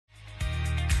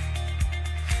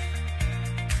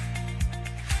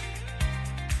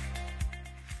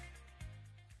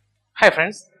Hi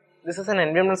friends, this is an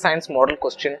environmental science model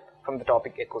question from the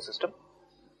topic ecosystem.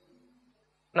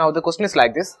 Now the question is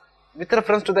like this: with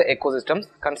reference to the ecosystems,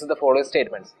 consider the following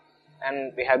statements,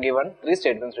 and we have given three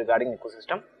statements regarding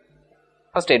ecosystem.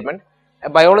 First statement: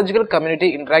 a biological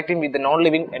community interacting with the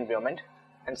non-living environment,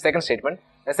 and second statement: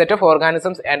 a set of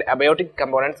organisms and abiotic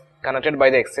components connected by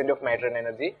the exchange of matter and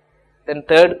energy. Then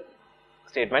third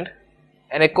statement: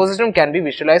 an ecosystem can be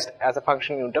visualized as a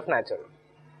functional unit of nature,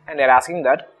 and they are asking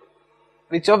that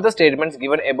which of the statements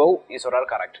given above is or are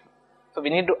correct. So we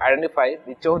need to identify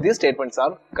which of these statements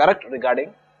are correct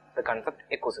regarding the concept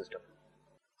ecosystem.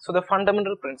 So the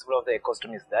fundamental principle of the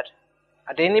ecosystem is that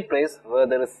at any place where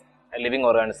there is a living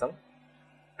organism,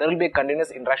 there will be a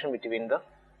continuous interaction between the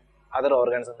other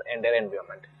organisms and their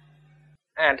environment.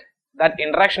 And that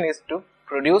interaction is to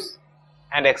produce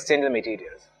and exchange the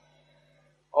materials.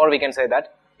 Or we can say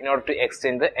that in order to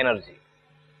exchange the energy.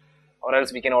 Or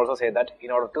else we can also say that in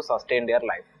order to sustain their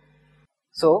life.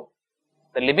 So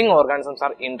the living organisms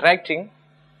are interacting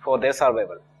for their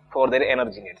survival, for their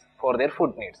energy needs, for their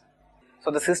food needs.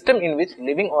 So the system in which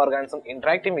living organisms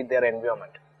interacting with their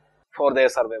environment for their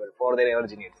survival, for their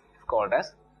energy needs is called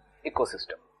as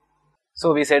ecosystem.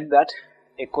 So we said that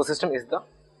ecosystem is the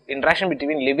interaction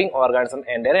between living organism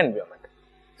and their environment.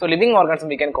 So living organism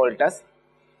we can call it as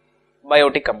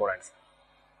biotic components,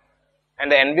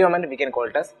 and the environment we can call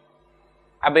it as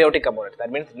abiotic components, that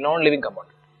means non-living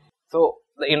component. So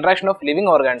the interaction of living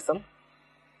organism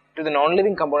to the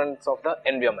non-living components of the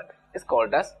environment is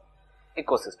called as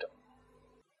ecosystem.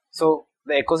 So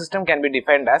the ecosystem can be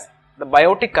defined as the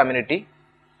biotic community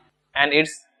and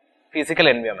its physical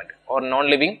environment or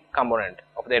non-living component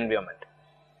of the environment,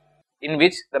 in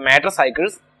which the matter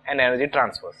cycles and energy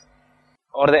transfers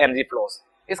or the energy flows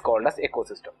is called as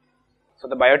ecosystem. So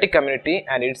the biotic community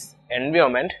and its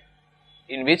environment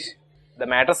in which the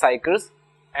matter cycles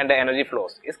and the energy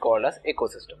flows is called as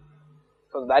ecosystem.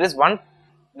 So that is one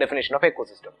definition of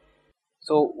ecosystem.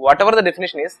 So whatever the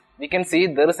definition is, we can see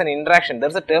there is an interaction, there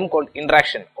is a term called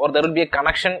interaction, or there will be a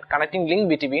connecting link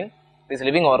between this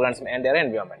living organism and their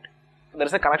environment. So there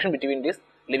is a connection between this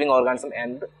living organism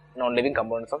and non-living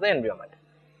components of the environment.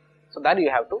 So that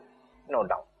you have to note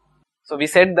down. So we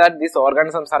said that these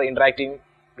organisms are interacting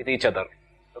with each other.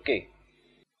 Okay.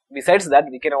 Besides that,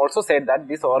 we can also say that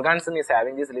this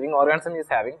living organism is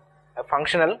having a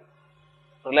functional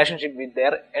relationship with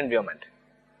their environment.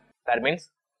 That means,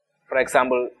 for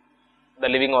example, the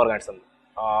living organism,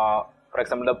 for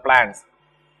example, the plants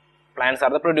are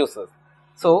the producers.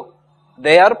 So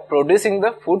they are producing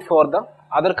the food for the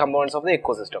other components of the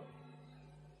ecosystem,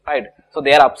 right? So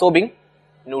they are absorbing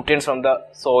nutrients from the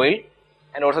soil,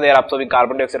 and also they are absorbing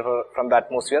carbon dioxide from the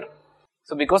atmosphere.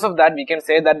 So because of that, we can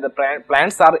say that the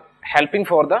plants are helping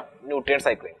for the nutrient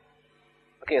cycling.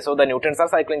 Okay, so the nutrients are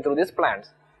cycling through these plants.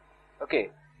 Okay,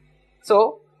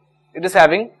 so it is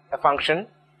having a function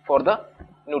for the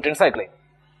nutrient cycling,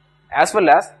 as well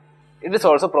as it is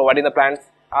also providing, the plants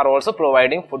are also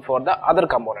providing food for the other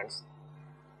components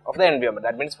of the environment.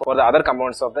 That means for the other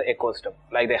components of the ecosystem,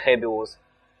 like the herbivores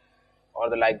or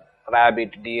the like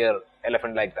rabbit, deer,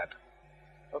 elephant, like that.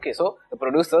 Okay, so the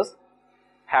producers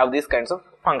have these kinds of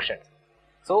functions.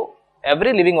 So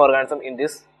every living organism in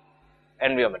this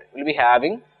environment will be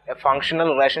having a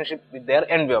functional relationship with their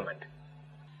environment.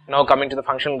 Now coming to the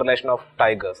functional relation of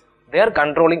tigers, they are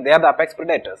the apex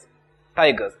predators,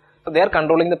 tigers. So they are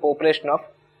controlling the population of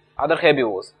other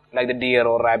herbivores like the deer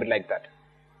or rabbit, like that.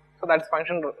 So that's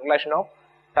functional relation of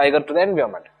tiger to the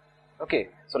environment. Okay,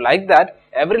 so like that,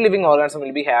 every living organism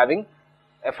will be having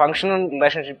a functional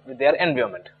relationship with their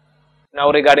environment.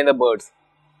 Now regarding the birds,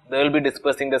 they will be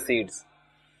dispersing the seeds.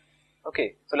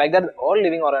 Okay, so like that, all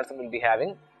living organisms will be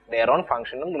having their own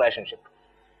functional relationship.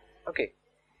 Okay,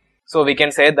 so we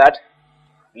can say that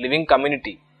living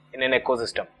community in an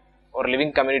ecosystem or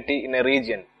living community in a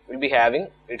region will be having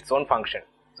its own function.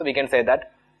 So we can say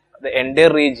that the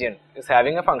entire region is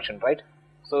having a function, right?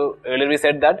 So earlier we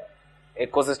said that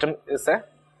ecosystem is a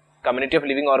community of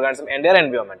living organisms and their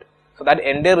environment. So that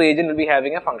entire region will be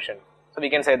having a function. So we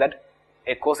can say that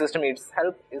ecosystem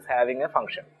itself is having a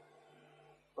function.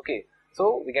 Okay,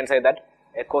 so we can say that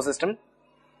ecosystem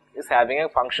is having a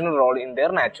functional role in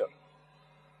their nature,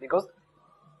 because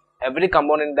every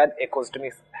component in that ecosystem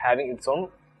is having its own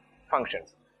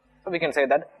functions. So we can say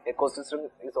that ecosystem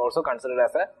is also considered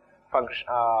as a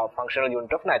functional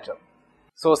unit of nature.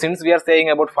 So since we are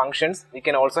saying about functions, we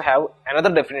can also have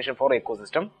another definition for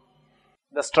ecosystem: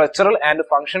 the structural and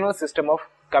functional system of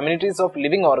communities of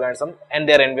living organisms and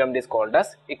their environment is called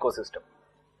as ecosystem.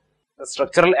 The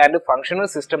structural and functional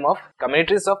system of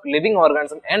communities of living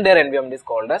organisms and their environment is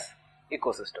called as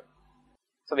ecosystem.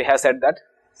 So we have said that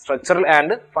structural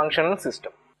and functional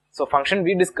system. So function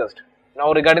we discussed.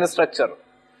 Now regarding the structure,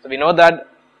 so we know that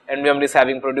environment is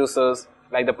having producers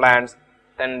like the plants,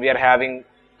 then we are having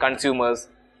consumers,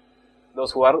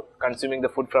 those who are consuming the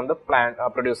food from the plant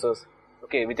producers.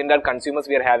 Okay, within that consumers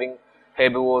we are having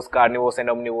herbivores, carnivores and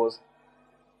omnivores,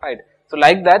 right? So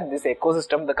like that, this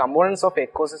ecosystem, the components of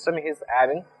ecosystem is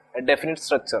having a definite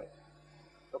structure.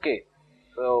 Okay,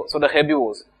 so the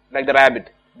herbivores like the rabbit,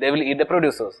 they will eat the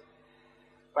producers,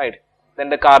 right? Then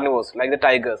the carnivores like the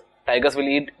tigers will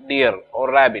eat deer or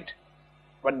rabbit,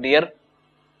 but deer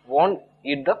won't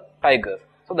eat the tigers.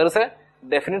 So there is a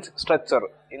definite structure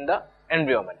in the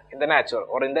environment, in the nature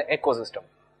or in the ecosystem,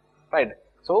 right?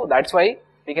 So that's why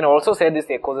we can also say this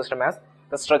ecosystem as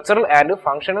the structural and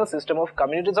functional system of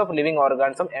communities of living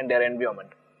organisms and their environment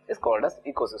is called as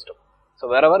ecosystem. So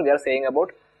wherever we are saying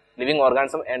about living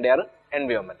organism and their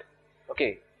environment,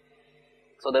 okay,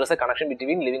 so there is a connection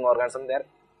between living organism there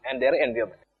and their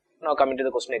environment. Now coming to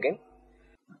the question again,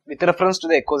 with reference to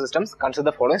the ecosystems, consider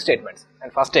the following statements.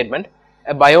 And first statement,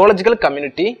 a biological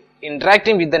community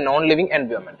interacting with the non-living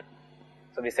environment.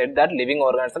 So we said that living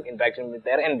organism interacting with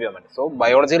their environment. So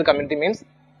biological community means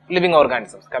living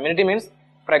organisms. Community means,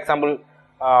 for example,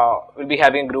 we'll be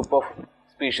having a group of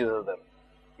species there.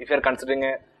 If you are considering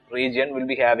a region, we'll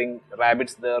be having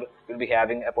rabbits there, we'll be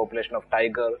having a population of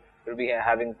tiger, we'll be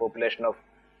having population of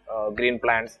green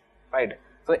plants, right?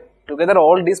 So together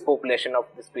all these population of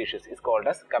the species is called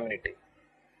as community,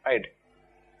 right?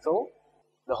 So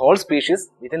the whole species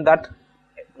within that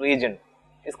region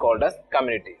is called as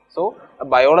community. So a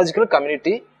biological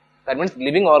community, that means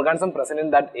living organism present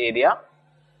in that area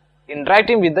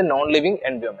interacting with the non-living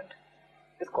environment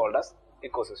is called as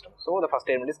ecosystem. So the first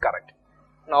statement is correct.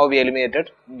 Now we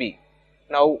eliminated B.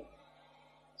 Now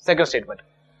second statement,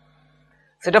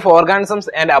 set of organisms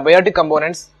and abiotic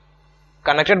components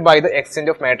connected by the exchange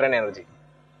of matter and energy.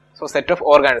 So set of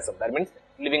organisms, that means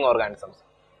living organisms,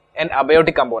 and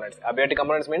abiotic components. Abiotic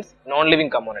components means non-living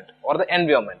component or the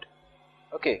environment.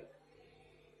 Okay,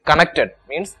 connected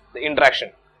means the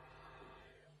interaction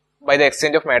by the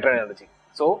exchange of matter and energy.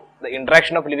 So the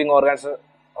interaction of living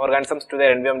organisms to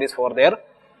their environment is for their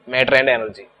matter and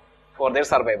energy, for their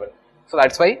survival. So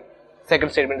that's why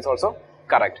second statement is also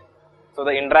correct. So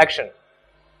the interaction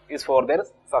is for their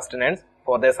sustenance,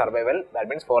 for their survival, that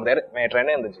means for their matter and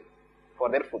energy, for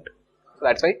their food. So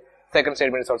that's why second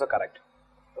statement is also correct.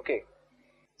 Okay.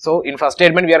 So in first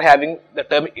statement we are having the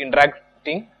term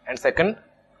interacting, and second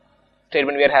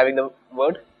statement we are having the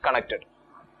word connected.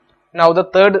 Now the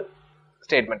third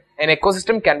statement, an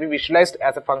ecosystem can be visualized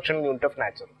as a functional unit of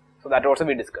nature. So that also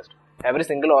we discussed. Every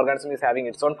single organism is having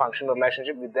its own functional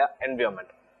relationship with the environment.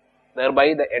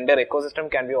 Thereby the entire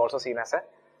ecosystem can be also seen as a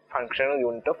functional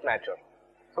unit of nature.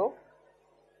 So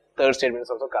third statement is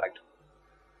also correct.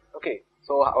 Okay.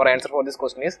 So our answer for this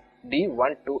question is D,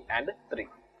 1, 2 and 3.